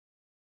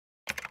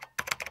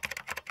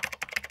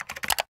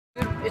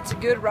it's a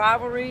good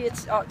rivalry.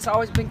 It's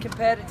always been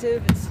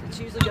competitive. It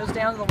usually goes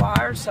down to the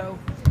wire. So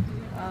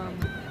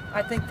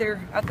I think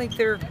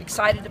they're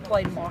excited to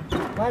play tomorrow.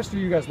 Last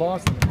year you guys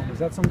lost at home. Is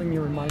that something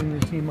you're reminding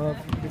your team of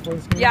before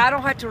this game? Yeah, I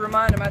don't have to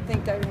remind them. I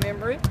think they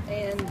remember it,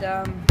 and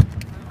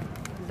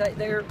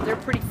they're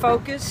pretty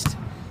focused.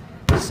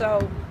 So,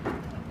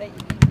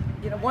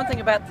 one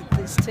thing about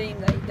this team,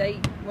 they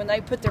when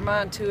they put their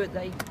mind to it,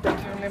 they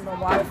can remember a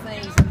lot of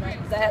things, and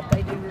that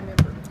they do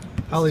remember.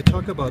 Holly,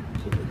 talk about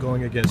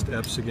going against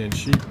Epps again.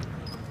 She,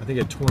 I think,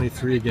 had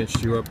 23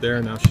 against you up there,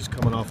 and now she's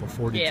coming off a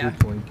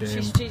 42-point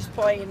game. She's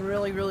playing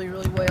really, really,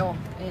 really well,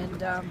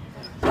 and a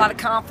lot of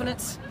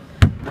confidence,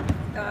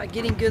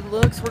 getting good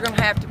looks. We're going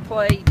to have to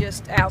play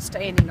just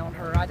outstanding on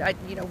her.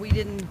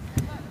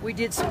 We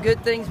did some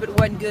good things, but it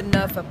wasn't good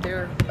enough up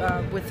there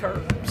with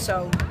her.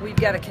 So we've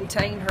got to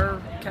contain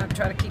her, kind of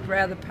try to keep her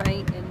out of the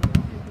paint,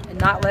 and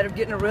not let her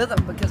get in a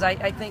rhythm, because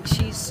I think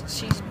she's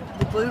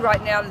the glue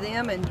right now to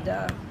them, and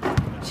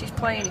she's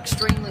playing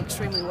extremely,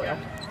 extremely well.